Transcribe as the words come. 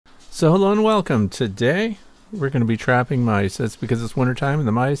So hello and welcome. Today we're going to be trapping mice. That's because it's wintertime and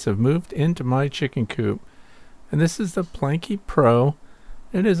the mice have moved into my chicken coop. And this is the Planky Pro.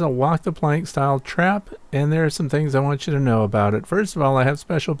 It is a walk the plank style trap, and there are some things I want you to know about it. First of all, I have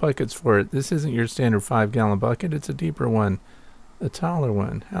special buckets for it. This isn't your standard 5-gallon bucket, it's a deeper one, a taller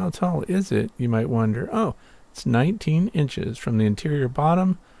one. How tall is it, you might wonder? Oh, it's 19 inches from the interior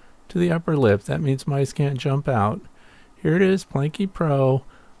bottom to the upper lip. That means mice can't jump out. Here it is, Planky Pro.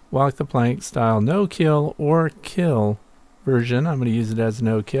 Walk the plank style no kill or kill version. I'm going to use it as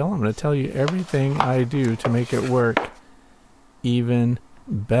no kill. I'm going to tell you everything I do to make it work even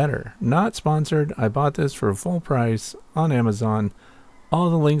better. Not sponsored. I bought this for a full price on Amazon. All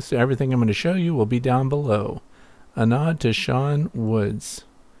the links to everything I'm going to show you will be down below. A nod to Sean Woods.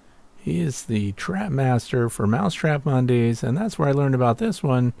 He is the trap master for Mousetrap Mondays, and that's where I learned about this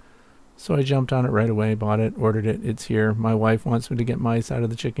one. So I jumped on it right away, bought it, ordered it. It's here. My wife wants me to get mice out of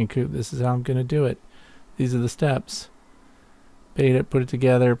the chicken coop. This is how I'm going to do it. These are the steps. Bait it, put it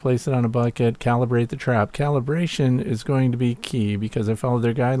together, place it on a bucket, calibrate the trap. Calibration is going to be key because I followed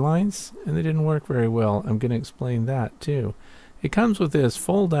their guidelines and they didn't work very well. I'm going to explain that too. It comes with this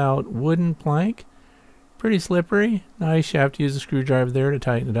fold-out wooden plank. Pretty slippery. Nice. You have to use a screwdriver there to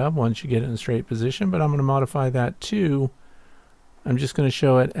tighten it up once you get it in a straight position, but I'm going to modify that too. I'm just going to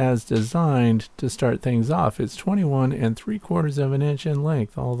show it as designed to start things off. It's 21 3/4 of an inch in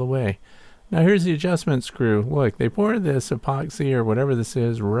length all the way. Now here's the adjustment screw. Look, they poured this epoxy or whatever this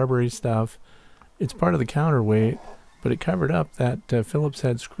is, rubbery stuff. It's part of the counterweight, but it covered up that Phillips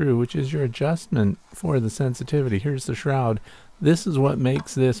head screw, which is your adjustment for the sensitivity. Here's the shroud. This is what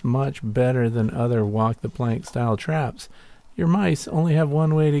makes this much better than other walk the plank style traps. Your mice only have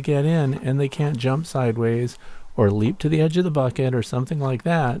one way to get in, and they can't jump sideways or leap to the edge of the bucket or something like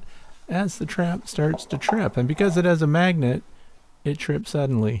that as the trap starts to trip. And because it has a magnet, it trips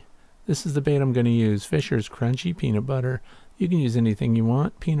suddenly. This is the bait I'm going to use. Fisher's Crunchy Peanut Butter. You can use anything you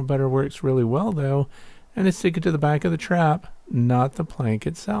want. Peanut butter works really well though, and I stick it to the back of the trap, not the plank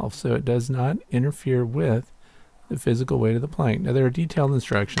itself, so it does not interfere with the physical weight of the plank. Now there are detailed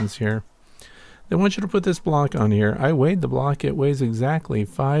instructions here. They want you to put this block on here. I weighed the block. It weighs exactly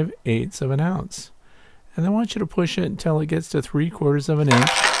 5/8 of an ounce. And I want you to push it until it gets to 3/4 of an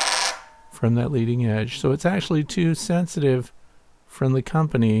inch from that leading edge. So it's actually too sensitive from the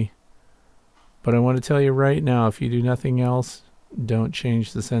company. But I want to tell you right now, if you do nothing else, don't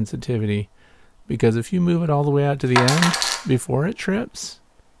change the sensitivity. Because if you move it all the way out to the end before it trips,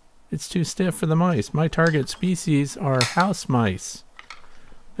 it's too stiff for the mice. My target species are house mice.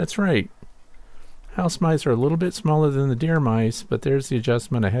 That's right. House mice are a little bit smaller than the deer mice, but there's the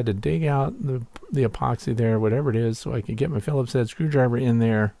adjustment. I had to dig out the epoxy there, whatever it is, so I could get my Phillips head screwdriver in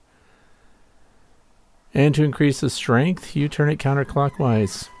there. And to increase the strength, you turn it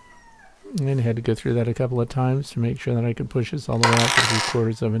counterclockwise. And I had to go through that a couple of times to make sure that I could push this all the way out to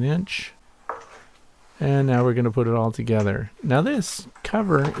 3/4 of an inch. And now we're going to put it all together. Now this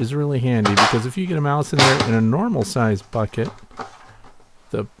cover is really handy because if you get a mouse in there in a normal size bucket,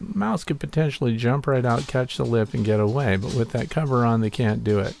 the mouse could potentially jump right out, catch the lip, and get away. But with that cover on, they can't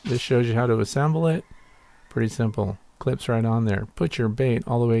do it. This shows you how to assemble it. Pretty simple. Clips right on there. Put your bait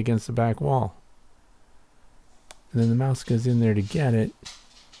all the way against the back wall. And then the mouse goes in there to get it.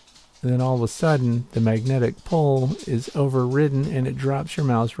 And then all of a sudden, the magnetic pull is overridden, and it drops your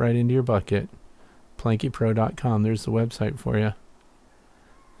mouse right into your bucket. PlankyPro.com. There's the website for you.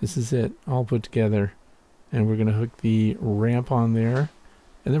 This is it, all put together. And we're going to hook the ramp on there.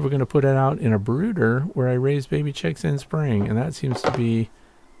 And then we're going to put it out in a brooder where I raise baby chicks in spring. And that seems to be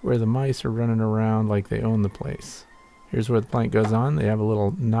where the mice are running around like they own the place. Here's where the plank goes on. They have a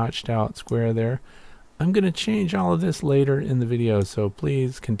little notched out square there. I'm going to change all of this later in the video, so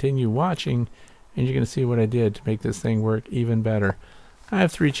please continue watching and you're going to see what I did to make this thing work even better. I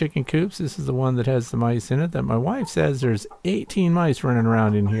have 3 chicken coops. This is the one that has the mice in it that my wife says there's 18 mice running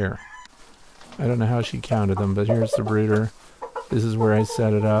around in here. I don't know how she counted them, but here's the brooder. This is where I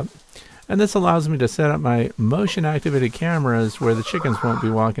set it up. And this allows me to set up my motion activated cameras where the chickens won't be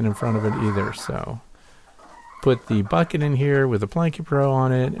walking in front of it either. So put the bucket in here with the Planky Pro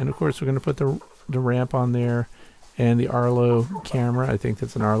on it. And of course we're going to put the ramp on there and the Arlo camera. I think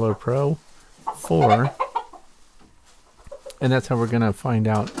that's an Arlo Pro 4. And that's how we're going to find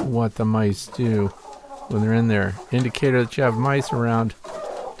out what the mice do when they're in there. Indicator that you have mice around.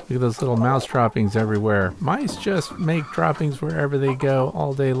 Look at those little mouse droppings everywhere. Mice just make droppings wherever they go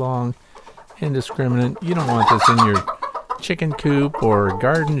all day long. Indiscriminate. You don't want this in your chicken coop or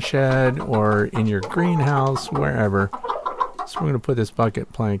garden shed or in your greenhouse, wherever. So we're going to put this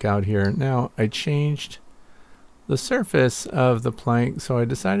bucket plank out here. Now I changed the surface of the plank, so I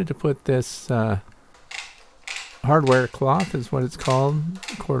decided to put this hardware cloth, is what it's called,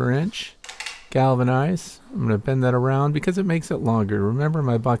 1/4 inch, galvanized. I'm going to bend that around because it makes it longer. Remember,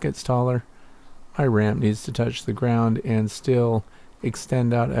 my bucket's taller. My ramp needs to touch the ground and still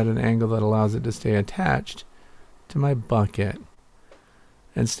extend out at an angle that allows it to stay attached to my bucket.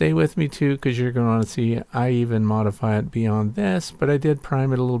 And stay with me too, because you're going to want to see I even modify it beyond this, but I did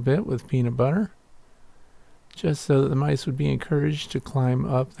prime it a little bit with peanut butter, just so that the mice would be encouraged to climb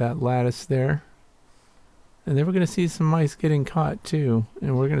up that lattice there. And then we're going to see some mice getting caught too,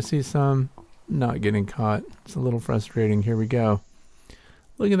 and we're going to see some not getting caught. It's a little frustrating. Here we go.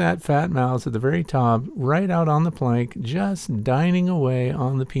 Look at that fat mouse at the very top, right out on the plank, just dining away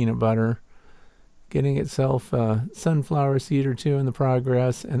on the peanut butter, getting itself a sunflower seed or two in the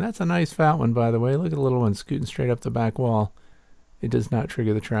progress. And that's a nice fat one, by the way. Look at the little one scooting straight up the back wall. It does not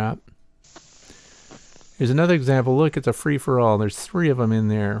trigger the trap. Here's another example. Look, it's a free-for-all. There's 3 of them in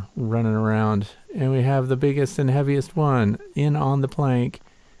there running around. And we have the biggest and heaviest one in on the plank,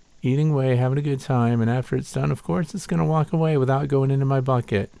 eating away, having a good time, and after it's done, of course, it's going to walk away without going into my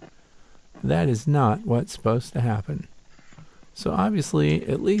bucket. That is not what's supposed to happen. So obviously,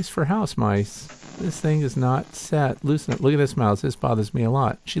 at least for house mice, this thing is not set. Loosen it. Look at this mouse. This bothers me a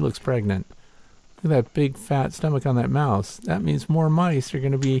lot. She looks pregnant. Look at that big fat stomach on that mouse. That means more mice are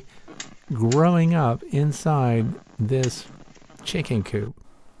going to be growing up inside this chicken coop.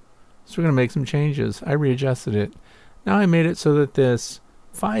 So we're going to make some changes. I readjusted it. Now I made it so that this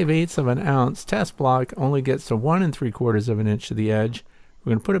 5/8 of an ounce test block only gets to 1 3/4 of an inch to the edge.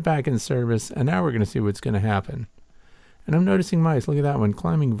 We're going to put it back in service, and now we're going to see what's going to happen. And I'm noticing mice. Look at that one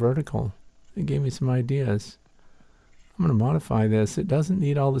climbing vertical. It gave me some ideas. I'm going to modify this. It doesn't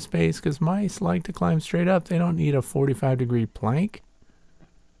need all the space because mice like to climb straight up. They don't need a 45-degree plank.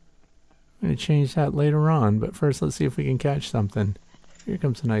 I'm going to change that later on, but first let's see if we can catch something. Here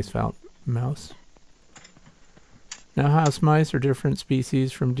comes a nice fat mouse. Now, house mice are different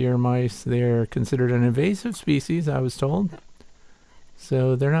species from deer mice. They're considered an invasive species, I was told.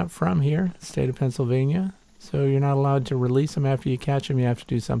 So they're not from here, the state of Pennsylvania. So you're not allowed to release them after you catch them. You have to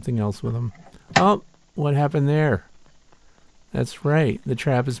do something else with them. Oh, what happened there? That's right. The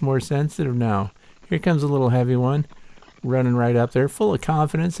trap is more sensitive now. Here comes a little heavy one, running right up there, full of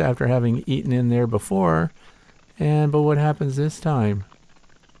confidence after having eaten in there before. But what happens this time?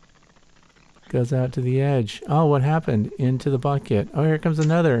 Goes out to the edge. Oh, what happened? Into the bucket. Oh, here comes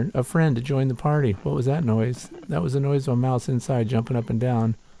a friend to join the party. What was that noise? That was the noise of a mouse inside jumping up and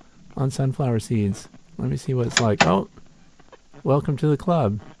down on sunflower seeds. Let me see what it's like. Oh, welcome to the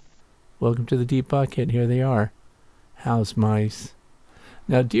club. Welcome to the deep bucket. Here they are. House mice.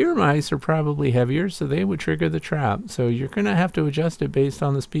 Now, deer mice are probably heavier, so they would trigger the trap. So you're going to have to adjust it based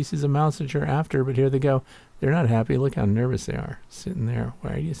on the species of mouse that you're after. But here they go. They're not happy. Look how nervous they are sitting there.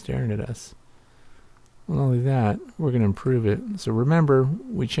 Why are you staring at us? Not only that, we're going to improve it. So remember,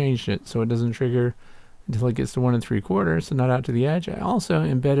 we changed it so it doesn't trigger until it gets to 1 3/4, so not out to the edge. I also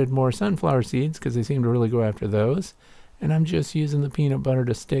embedded more sunflower seeds because they seem to really go after those. And I'm just using the peanut butter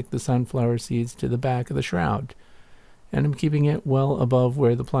to stick the sunflower seeds to the back of the shroud. And I'm keeping it well above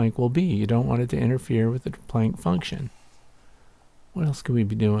where the plank will be. You don't want it to interfere with the plank function. What else could we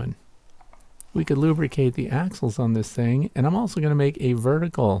be doing? We could lubricate the axles on this thing, and I'm also going to make a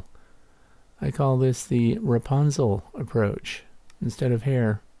vertical. I call this the Rapunzel approach. Instead of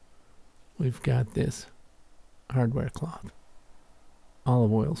hair, we've got this hardware cloth.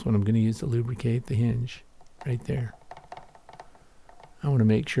 Olive oil is what I'm going to use to lubricate the hinge right there. I want to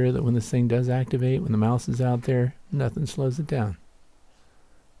make sure that when this thing does activate, when the mouse is out there, nothing slows it down.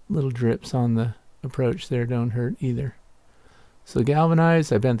 Little drips on the approach there don't hurt either. So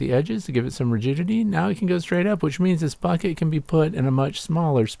galvanized, I bent the edges to give it some rigidity. Now it can go straight up, which means this bucket can be put in a much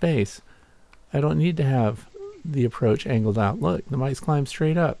smaller space. I don't need to have the approach angled out. Look, the mice climb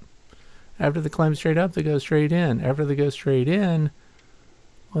straight up. After they climb straight up, they go straight in. After they go straight in,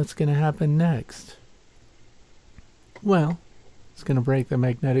 what's going to happen next? Well, it's going to break the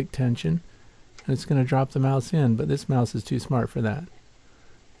magnetic tension, and it's going to drop the mouse in, but this mouse is too smart for that.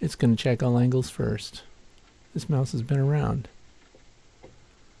 It's going to check all angles first. This mouse has been around.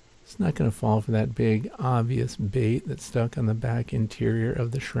 It's not going to fall for that big, obvious bait that's stuck on the back interior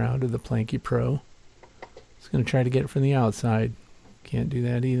of the shroud of the Planky Pro. It's going to try to get it from the outside. Can't do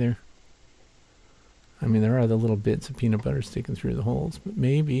that either. I mean, there are the little bits of peanut butter sticking through the holes, but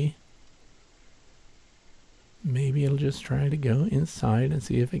maybe it'll just try to go inside and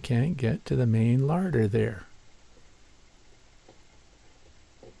see if it can't get to the main larder there.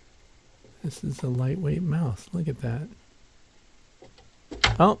 This is a lightweight mouse. Look at that.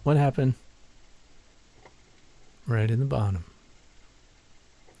 Oh, what happened? right in the bottom.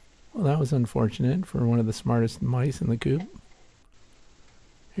 Well, that was unfortunate for one of the smartest mice in the coop.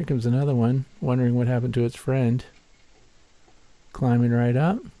 Here comes another one, wondering what happened to its friend. Climbing right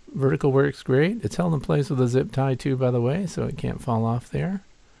up. Vertical works great. It's held in place with a zip tie too, by the way, so it can't fall off there.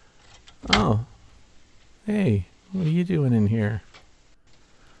 Oh, hey, what are you doing in here?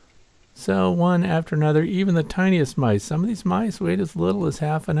 So one after another, even the tiniest mice. Some of these mice weighed as little as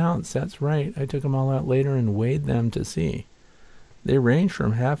 ½ an ounce. That's right. I took them all out later and weighed them to see. They range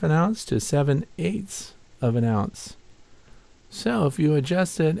from ½ an ounce to 7/8 of an ounce. So if you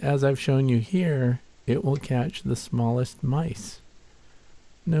adjust it as I've shown you here, it will catch the smallest mice.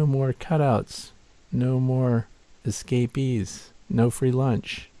 No more cutouts. No more escapees. No free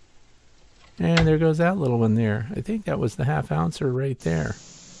lunch. And there goes that little one there. I think that was the ½ ouncer right there.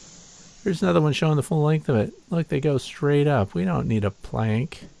 Here's another one showing the full length of it. Look, they go straight up. We don't need a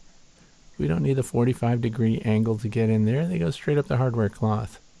plank. We don't need a 45-degree angle to get in there. They go straight up the hardware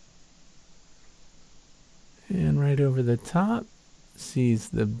cloth. And right over the top, sees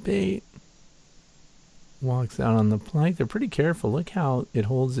the bait. Walks out on the plank. They're pretty careful. Look how it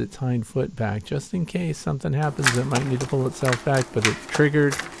holds its hind foot back, just in case something happens that might need to pull itself back, but it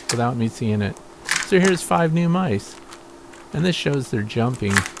triggered without me seeing it. So here's 5 new mice. And this shows they're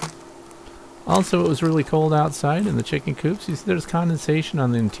jumping. Also, it was really cold outside in the chicken coops. You see there's condensation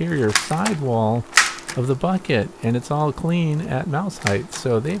on the interior sidewall of the bucket, and it's all clean at mouse height.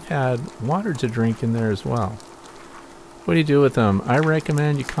 So they've had water to drink in there as well. What do you do with them? I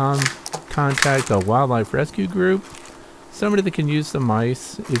recommend you contact a wildlife rescue group, somebody that can use the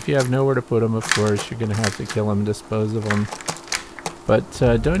mice. If you have nowhere to put them, of course, you're going to have to kill them and dispose of them. But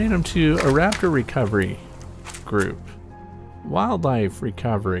donate them to a raptor recovery group, wildlife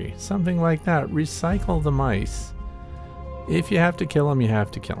recovery, something like that. Recycle the mice. If you have to kill them, you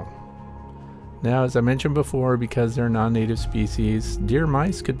have to kill them. Now, as I mentioned before, because they're non-native species, deer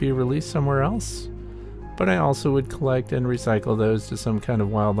mice could be released somewhere else. But I also would collect and recycle those to some kind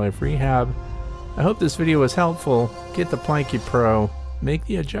of wildlife rehab. I hope this video was helpful. Get the Planky Pro, make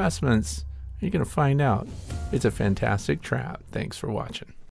the adjustments, you're going to find out. It's a fantastic trap. Thanks for watching.